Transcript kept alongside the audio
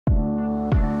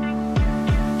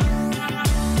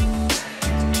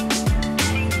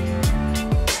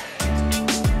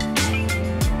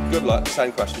Good luck,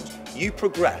 same questions. You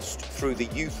progressed through the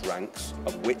youth ranks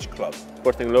of which club?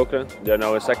 Sporting Lokeren, they're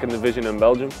now in second division in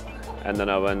Belgium. And then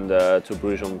I went to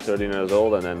Bruges on 13 years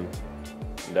old, and then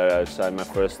there I signed my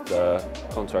first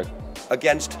contract.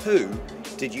 Against who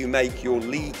did you make your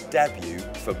league debut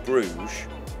for Bruges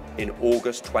in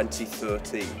August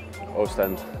 2013?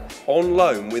 Aston. On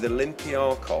loan with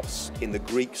Olympiakos in the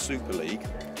Greek Super League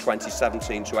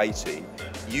 2017-18,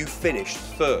 you finished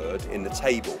third in the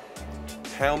table.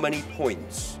 How many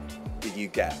points did you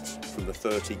get from the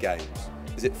 30 games?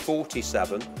 Is it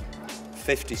 47,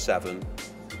 57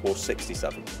 or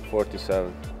 67?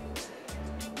 47.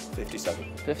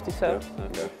 57. 57?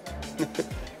 Yeah. Okay.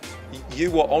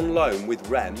 You were on loan with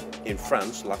Rennes in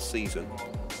France last season.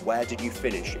 Where did you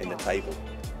finish in the table?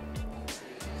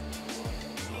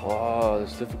 Oh,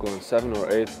 that's difficult. 7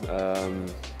 or 8?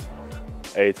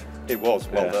 8. It was,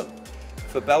 well Yeah. done.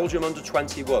 For Belgium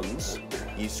under-21s,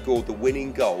 you scored the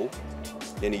winning goal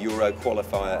in a Euro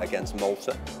qualifier against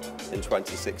Malta in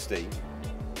 2016.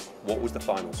 What was the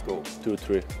final score?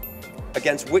 2-3.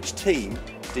 Against which team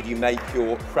did you make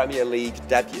your Premier League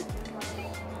debut?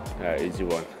 Yeah, easy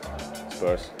one.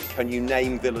 Spurs. Can you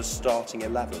name Villa's starting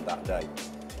 11 that day?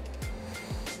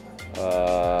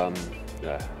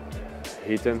 Yeah.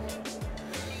 Heaton,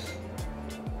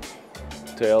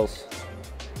 Tails,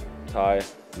 Ty,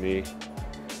 me,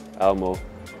 Elmo,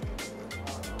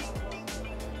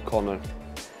 Connor,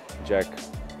 Jack,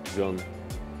 John,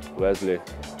 Wesley,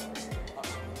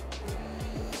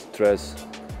 Trez,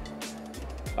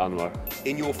 Anwar.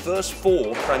 In your first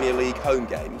 4 Premier League home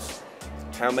games,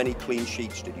 how many clean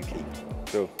sheets did you keep?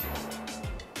 2.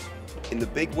 In the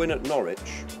big win at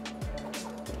Norwich,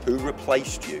 who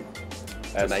replaced you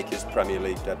to make his Premier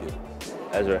League debut?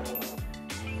 Ezra.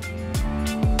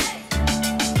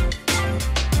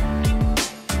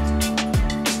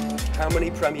 How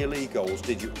many Premier League goals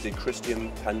did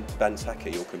Christian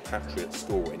Benteke, your compatriot,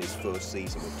 score in his first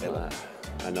season with Villa?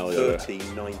 I know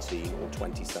 13, 19 or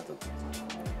 27?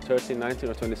 13, 19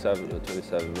 or 27?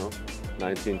 27, no?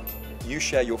 19. You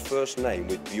share your first name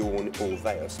with Bjorn,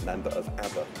 member of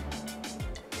ABBA.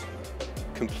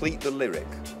 Complete the lyric,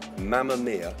 Mamma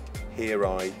Mia, here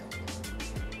I...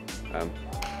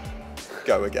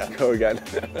 Go again. Go again.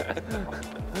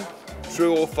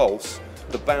 True or false,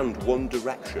 the band One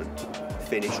Direction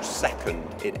finished second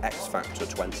in X Factor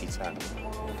 2010.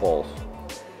 False.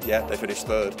 Yeah, they finished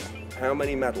third. How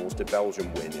many medals did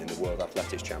Belgium win in the World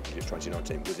Athletics Championships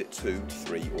 2019? Was it 2,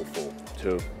 3 or 4?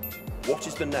 2. What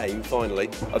is the name, finally,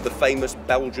 of the famous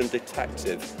Belgian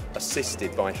detective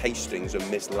assisted by Hastings and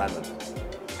Miss Lemon?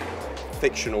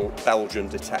 Fictional Belgian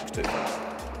detective.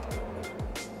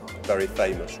 Very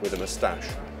famous, with a moustache.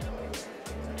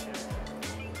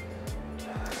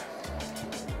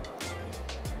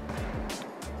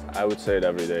 I would say it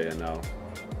every day and now.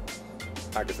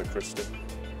 Agatha Christie.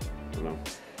 No.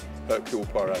 Hercule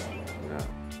Poirot. Yeah.